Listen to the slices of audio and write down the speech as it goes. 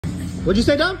What'd you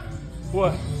say, Dom?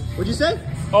 What? What'd you say?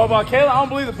 Oh, about Kayla, I don't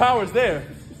believe the power's there.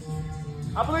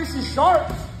 I believe she's sharp.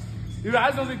 Dude, I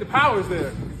just don't think the power's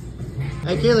there.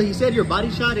 Hey, Kayla, he said your body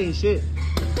shot ain't shit.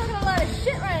 I'm talking a lot of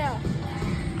shit right now.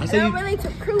 I said I'm willing to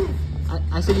prove.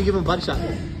 I said you give him a body shot.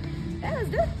 Yeah, let's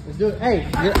do it. Let's do it. Hey,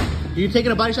 you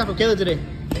taking a body shot from Kayla today?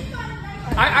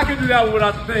 I can do that one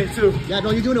without the thing, too. Yeah,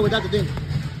 no, you're doing it without the thing.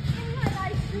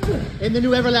 In the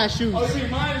new Everlast shoes. Oh, you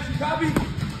mine? Is she copy?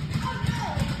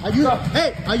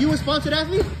 Are you a sponsored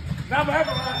athlete? Not for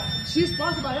Everlast. She's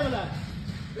sponsored by Everlast.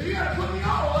 You gotta put me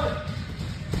on.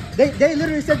 They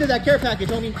literally sent her that care package,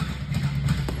 homie.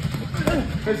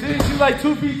 Cause she's like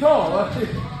 2 feet tall.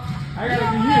 I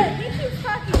gotta be here. He keeps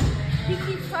talking. He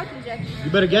keeps talking, Jackie. You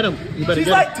better get him. You better She's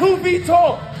get like 2 feet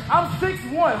tall. I'm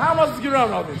 6'1". How am I supposed to get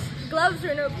around all this? Gloves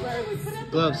or no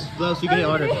gloves? Gloves. You get it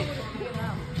harder.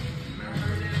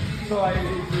 So I And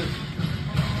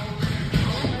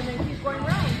then keep going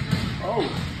around.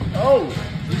 Oh.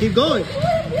 Keep going.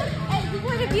 He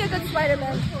wouldn't be a good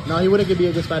Spider-Man. No, he wouldn't be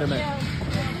a good Spider-Man.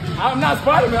 Yeah. I'm not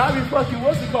Spider-Man. I'd be fucking,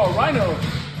 what's it called? Rhino.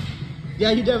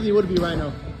 Yeah, he definitely would be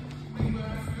Rhino.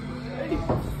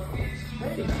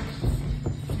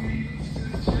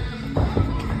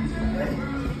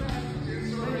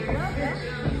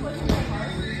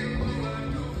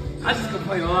 I just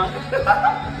complain a lot.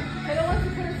 I don't want to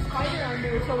put a spider on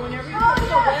there, so whenever you put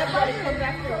the web, let it come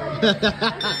back to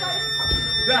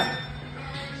life.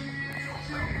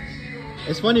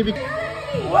 It's funny because...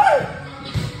 What?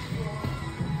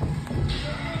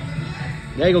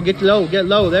 There you go. Get low. Get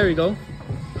low. There you go.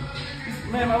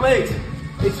 Man, my legs.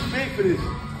 It's too big for this.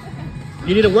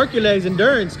 You need to work your legs,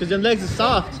 endurance, because your legs are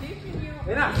soft.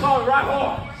 They're not falling right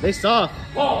hard. They soft.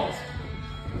 Balls.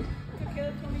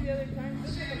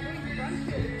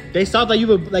 They soft like you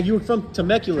were from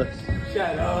Temecula.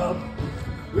 Shut up.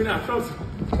 We're not close.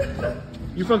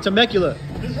 You from Temecula.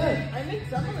 I make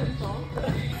some of them fall.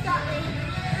 Stop me.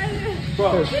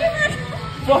 Bro.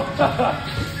 Fuck.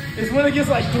 It's when it gets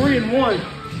like 3 and 1.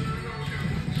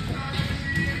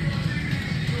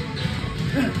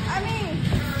 I mean,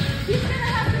 he's gonna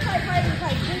have to fight fighters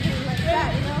like bigger like that,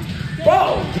 you know?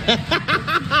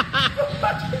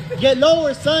 Bro! Get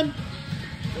lower, son.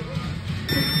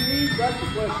 That's the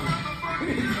question. We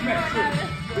need to make sure.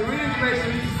 We need to make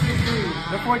sure he's 16.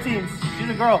 They're 14s. She's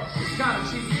a girl. It's kind of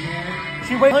cheap, man.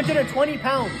 She weighs 120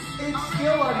 pounds. It's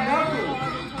still a knuckle.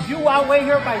 You outweigh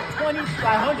her by 120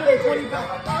 pounds.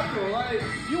 Like,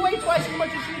 You weigh twice as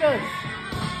much as she does.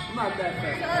 I'm not that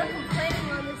There's a fast. lot of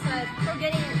complaining on this side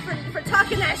for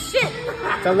talking that shit.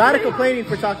 It's a lot of complaining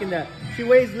for talking that. She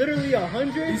weighs literally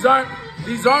 100.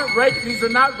 These are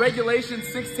not regulation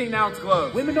 16-ounce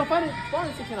gloves. Women don't find it spar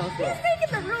in 16-ounce gloves. He's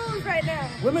making the rules right now.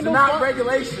 Women It's don't not spar-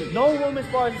 regulation. No woman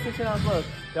spars in 16-ounce gloves.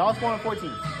 They all spar in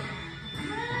 14s.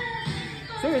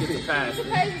 Seriously. Fast. I'm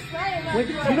surprised it's flying.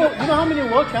 You know how many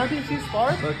world champions she's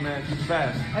sparred? Look, man, she's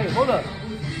fast. Hey, hold up.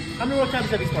 How many world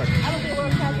champions have you sparred? I don't think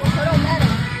world champions, so it don't matter.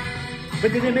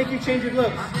 But did they make you change your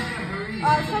gloves?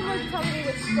 Someone told me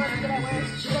which gloves that I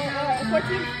wear.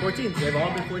 14? 14s. They've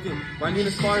all been 14.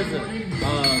 Randina spars them.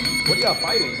 What are y'all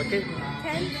fighting? Okay.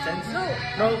 10?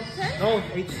 10s? No. No,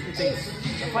 8s. It's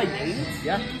 8s. You're fighting 8s?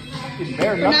 Yeah.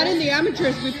 Bare We're not in the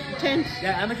amateurs with 10s.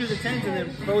 Yeah, amateurs are 10s and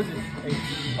then pros is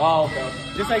 8s. Oh, okay.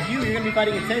 Just like you're going to be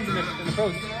fighting in 10s in the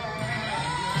pros.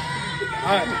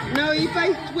 Alright. No, he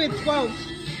fights with 12s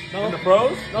No. In the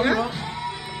pros? No, you Yeah. won't.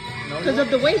 No, you because of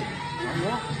the weight. won't. You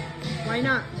won't. Why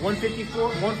not? 154,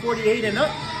 148 and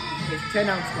up is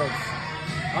 10-ounce gloves.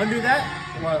 Under that,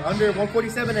 well, under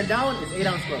 147 and down is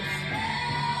 8-ounce gloves.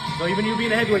 So even you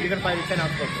being a heavyweight, you're gonna fight in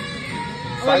 10-ounce gloves.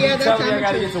 Oh yeah, that's Tell me I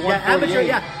gotta amateur. get to Yeah,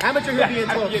 148. amateur he'll be in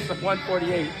I 12. get to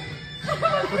 148.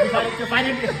 You're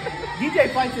fighting,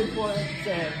 DJ fights in 4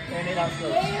 and 8-ounce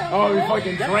gloves. Oh, we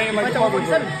fucking drain like Fights a at fucking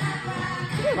 147.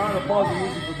 I'm gonna pause the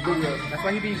music for the video.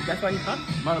 That's why he's huh?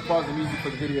 I'm gonna pause the music for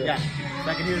the video. Yeah, so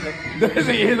I can hear the. There's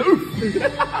a oof.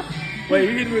 Wait,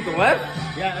 you hit me with the left?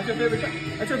 Yeah, that's your favorite shot.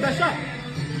 That's your best shot. I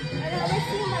know, let's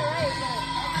see my right.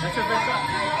 That's your best shot.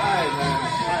 Alright, man.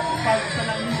 Alright, turn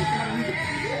that music. Turn that music.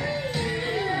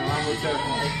 No, I'm a little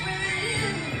terrified.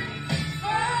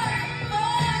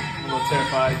 I'm a little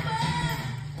terrified.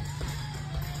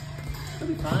 It'll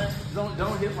be fine.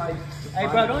 Don't hit like. Hey,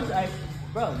 bro,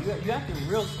 bro, you acting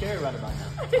real scared right about now.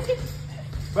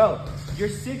 Bro, you're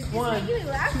 6'1", It's making me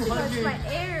laugh too much. My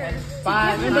air.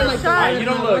 5. To give him the shot. You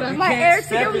don't look. You My can't air to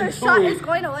step give him the into shot it. is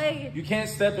going away. You can't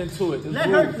step into it. There's Let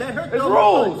rules. her There's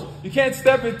throw rules. You can't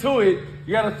step into it.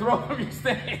 You gotta throw from your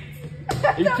stance.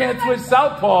 You can't switch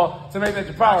southpaw to make that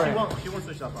your power. She won't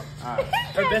switch up. Alright.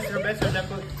 Her best is that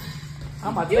foot. How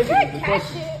am I You taking can't it?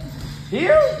 catch it.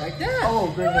 Here? Like that.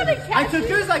 Oh, great. I took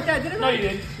yours like that, didn't I? No, you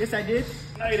didn't. Yes, I did.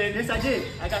 No, you didn't. Yes, I did.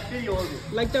 I got video of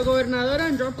it. Like the gobernadora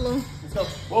and drop low. Let's go.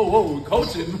 Whoa, whoa,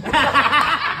 coaching.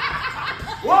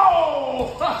 Whoa!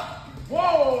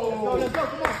 Whoa! Let's go,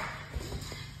 come on.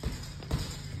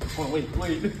 Oh, wait.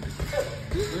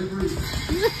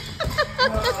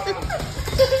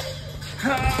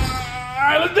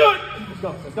 Alright, let's do it!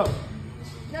 Let's go.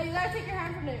 No, you gotta take your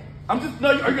hand from there. I'm just, no,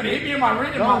 are you gonna hit me in my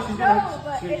ring? No, she's No, gonna.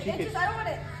 but she it's can- just, I don't want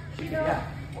it. You know? Yeah.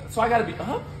 So I gotta be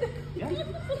up? Yeah.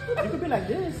 You could be like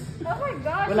this. Oh my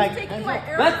gosh, But like, he's taking hands my up.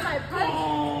 arrow Let's- type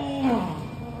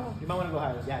punch. You might want to go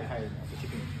higher. Yeah, higher. So she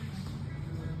can.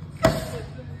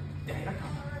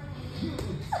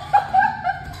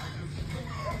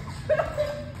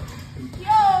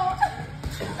 Yo,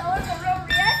 that was a real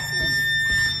reaction.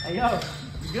 Hey, yo,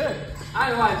 you good? I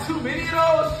ain't like too many of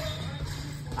those.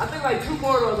 I think like 2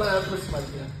 more of those I ever put somebody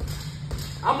in.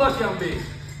 I'm lucky I'm big.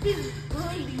 He's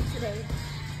bleeding today.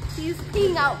 He's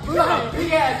peeing out You got blood. a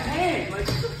big ass hand. Like,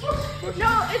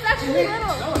 No, it's actually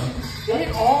little. it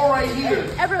hit all right here.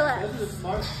 Everlast. This is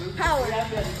smart. Power. You have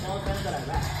to have the small times that I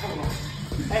laugh. Hold on.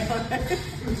 Hey,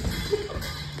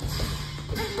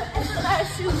 Everlast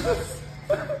shoes.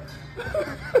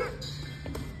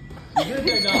 you good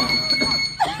here, dog?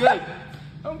 Good.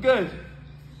 I'm good.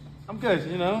 I'm good,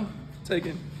 you know.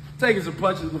 Taking some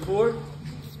punches before.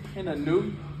 Ain't nothing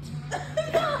new.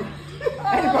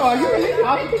 Hey, bro, are you really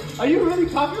talking? Are you really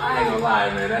talking? I ain't gonna lie,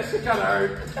 man. That shit kinda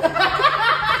hurt.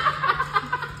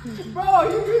 Bro, are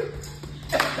you really?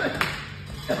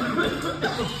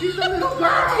 She's a little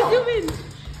girl.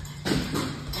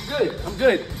 I'm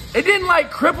good. It didn't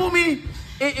like cripple me.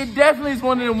 It definitely is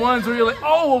one of them ones where you're like,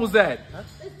 oh, what was that?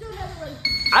 Let's do another one.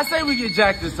 I say we get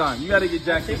jacked this time. You gotta get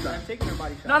jacked this time. I'm taking her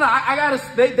body shot. No, I gotta.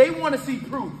 They want to see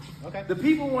proof. Okay. The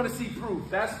people want to see proof.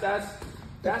 That's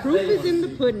Proof they is wanna in the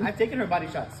see. pudding. I've taken her body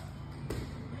shots.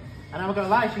 And I'm not gonna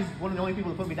lie, she's one of the only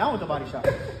people to put me down with the body shot.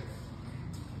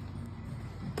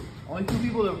 Only 3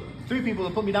 people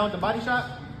to put me down with the body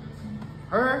shot.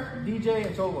 Her, DJ,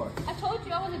 and Tovar. I told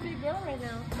you I was a big girl right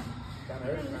now. Kinda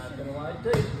hurt, not gonna lie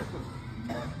to you.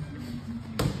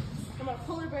 I'm a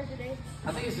polar bear today.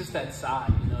 I think it's just that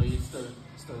side. You know, it's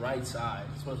the right side.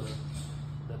 It's where the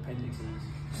appendix is.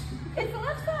 It's the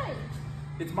left side.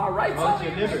 It's my right Oh, it's side.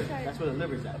 your liver. Right side. That's where the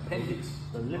liver's at. Appendix.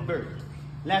 The liver.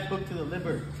 Last book to the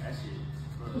liver. That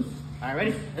shit. Alright,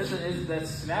 ready? It's that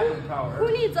snapping power.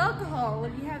 Who needs alcohol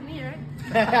when you have me, right?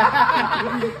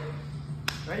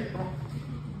 Ready? Come on.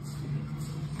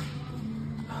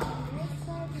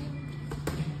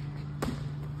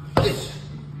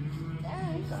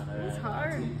 It's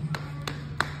hard.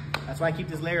 That's why I keep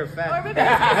this layer of Or fat. maybe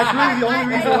That's really the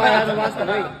only reason why I haven't lost the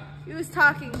weight. he was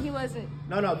talking, he wasn't.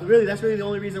 No, really, that's really the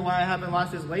only reason why I haven't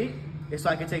lost this weight is so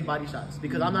I can take body shots.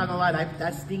 Because I'm not gonna lie,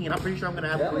 that's stinging. I'm pretty sure I'm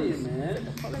gonna have bruises. man.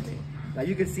 Like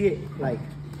you can see it, like.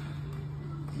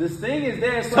 This thing is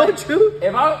there. It's So like, true.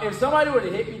 If somebody were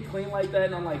to hit me clean like that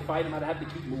and I'm like fighting, I'd have to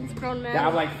keep moving. Grown man. Yeah,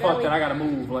 I'm like, fuck that. I gotta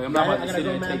move. Like I'm not about to sit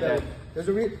there and take that.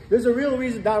 There's a real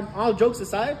reason. All jokes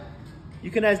aside, you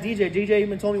can ask DJ. DJ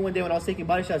even told me one day when I was taking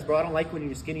body shots, bro, I don't like when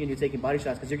you're skinny and you're taking body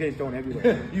shots because you're getting thrown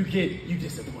everywhere. You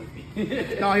disappoint me.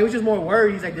 No, he was just more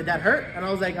worried. He's like, did that hurt? And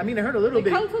I was like, I mean, it hurt a little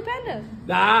bit. Kung Fu Panda.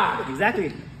 Nah.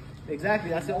 Exactly.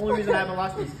 That's the only reason I haven't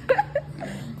lost this.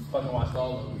 Fucking watched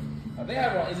all of them. I think I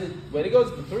have. Is it? Wait, it goes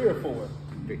to 3 or 4.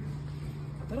 3. I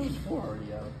thought it was 4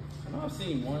 already out. I know I've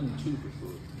seen 1 and 2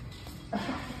 before.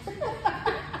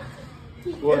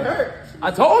 It hurt.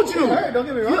 I told you. It hurt. Don't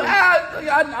get me wrong.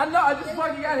 I know. I just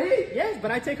fucking got hit. Yes,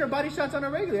 but I take her body shots on a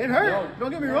regular. It hurt. Yo.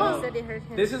 Don't get me He wrong. said it hurt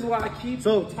him. This is why I keep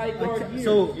So, tight guard gear.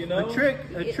 so You know. a trick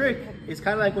is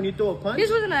kind of like when you throw a punch.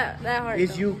 His wasn't that hard.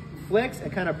 Is though. you flex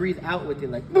and kind of breathe out with it,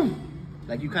 like boom,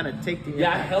 like you kind of take the Yeah,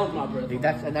 I impact. held my breath.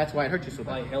 Like that's why it hurt you so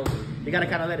I bad. held it. You gotta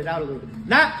kind of let it out a little bit,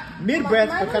 not mid breath,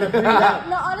 Mine but kind of was- breathe out.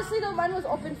 No, honestly though, mine was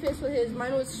open fist with his.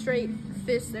 Mine was straight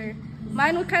fist there.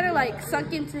 Mine was kind of like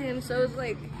sunk into him, so it was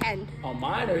like hand. On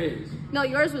mine or his? No,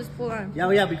 yours was full on.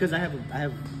 Yeah, because I have a No,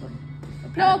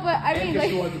 pad. but I And mean because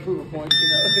like, you wanted to prove a point, you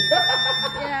know.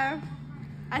 yeah.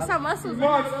 I saw muscles.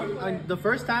 And the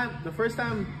first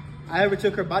time I ever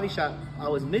took her body shot, I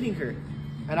was knitting her,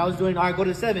 and I was doing all right, go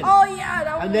to 7. Oh yeah,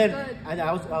 that one And was then good. and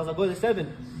I was like, go to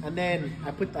 7, and then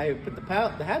I put the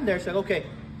hand there. She's like, okay.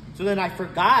 So then I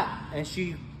forgot, and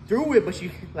she threw it, but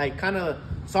she like kind of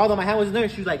saw that my hand wasn't there.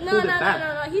 And she was like, No, pulled no, it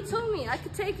back. no. He told me I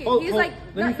could take it. Oh, He's oh, like,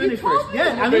 let me no, finish you told first. me.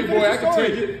 Yeah, I'm Big gonna boy, finish I the can story.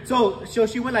 take it. So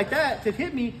she went like that to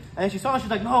hit me, and then she saw it. She's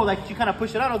like, no, like she kind of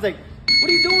pushed it out. I was like, what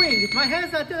are you doing? If my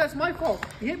hand's not there, that's my fault.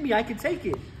 You hit me, I can take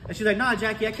it. And she's like, nah,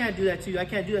 Jackie, I can't do that to you. I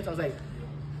can't do that. So I was like,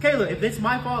 Kayla, if it's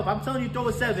my fault, if I'm telling you throw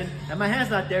a 7 and my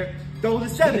hand's not there, throw the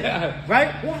 7, Yeah.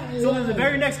 right? So then the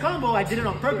very next combo, I did it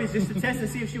on purpose just to test and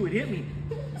see if she would hit me.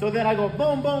 So then I go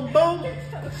boom, boom, boom.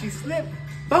 She slipped,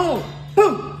 boom,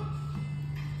 boom.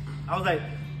 I was like,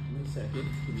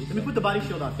 let me put the body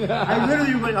shield on. I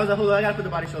literally went, I was like, hold on, I gotta put the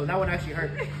body shield on. That one actually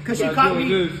hurt. Because she caught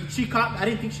me, I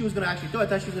didn't think she was gonna actually throw it. I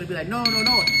thought she was gonna be like, no, no,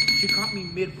 no. She caught me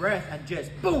mid-breath and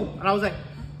just boom. And I was like,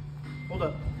 hold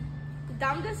up.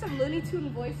 Dom does some Looney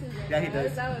Tune voices right Yeah, he now.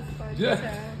 does. That was fun.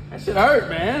 Yeah. That shit hurt,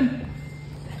 man.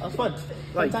 That was fun.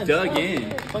 Like, Fun times. dug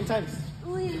in. Fun times.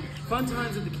 Ooh. Fun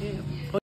times at the camp.